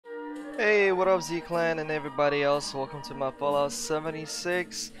Hey, what up Z-Clan and everybody else, welcome to my Fallout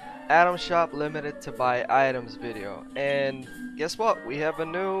 76 Item Shop Limited to Buy Items video. And guess what? We have a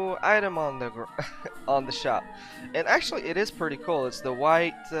new item on the on the shop. And actually it is pretty cool. It's the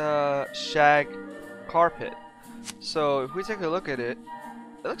white shag carpet. So if we take a look at it,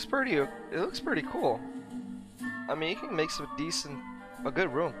 it looks pretty cool. I mean, you can make a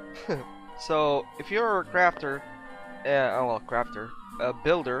good room. So if you're a crafter, a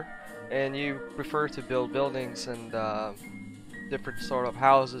builder, and you prefer to build buildings and different sort of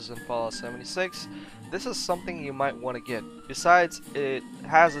houses in Fallout 76, this is something you might want to get. Besides, it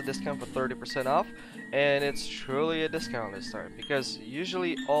has a discount for 30% off, and it's truly a discount this time because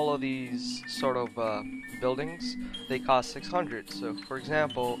usually all of these sort of buildings, they cost 600. So for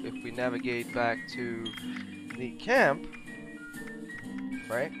example, if we navigate back to the camp,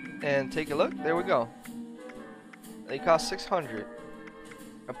 right, and take a look, there we go. They cost 600.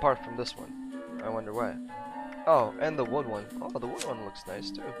 Apart from this one. I wonder why. Oh, and the wood one. Oh, the wood one looks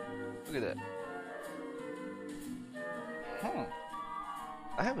nice too. Look at that.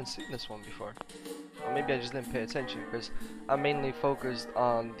 I haven't seen this one before. Or maybe I just didn't pay attention because I'm mainly focused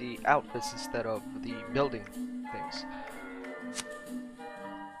on the outfits instead of the building things.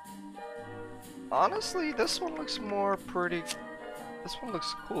 Honestly, this one looks more pretty. This one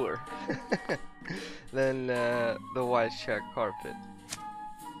looks cooler than the white shag carpet.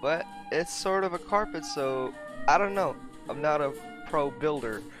 But it's sort of a carpet, so I don't know. I'm not a pro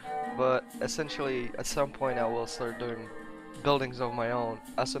builder, but essentially at some point I will start doing buildings of my own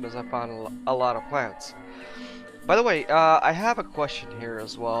as soon as I find a lot of plants. By the way, I have a question here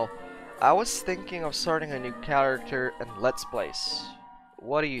as well. I was thinking of starting a new character in Let's Plays.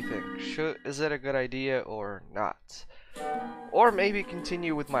 What do you think? Is it a good idea or not? Or maybe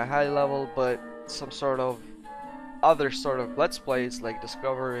continue with my high level but some sort of other sort of let's plays like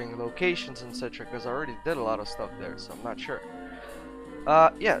discovering locations etc, because I already did a lot of stuff there, so I'm not sure.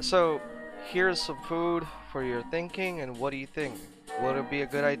 Yeah, so here's some food for your thinking, and what do you think? Would it be a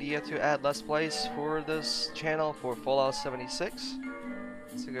good idea to add let's plays for this channel for Fallout 76?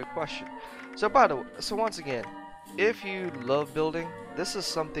 It's a good question. So once again, if you love building, this is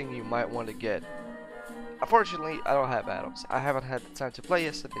something you might want to get. Unfortunately, I don't have atoms. I haven't had the time to play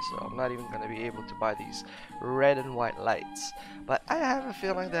yesterday, so I'm not even going to be able to buy these red and white lights. But I have a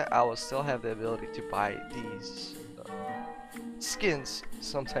feeling that I will still have the ability to buy these skins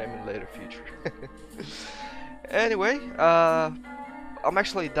sometime in later future. Anyway, I'm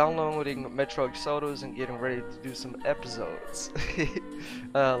actually downloading Metro Exodus and getting ready to do some episodes.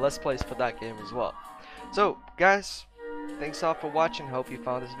 Let's plays for that game as well. So, guys, thanks all for watching. Hope you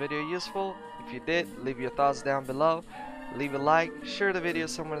found this video useful. If you did, leave your thoughts down below. Leave a like, share the video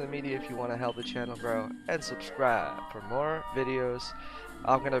somewhere in the media if you want to help the channel grow, and subscribe for more videos.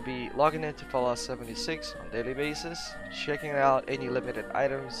 I'm going to be logging into Fallout 76 on a daily basis, checking out any limited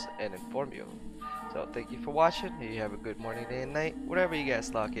items, and inform you. So thank you for watching. You have a good morning, day, and night, whatever you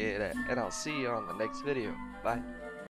guys lock it at, and I'll see you on the next video. Bye.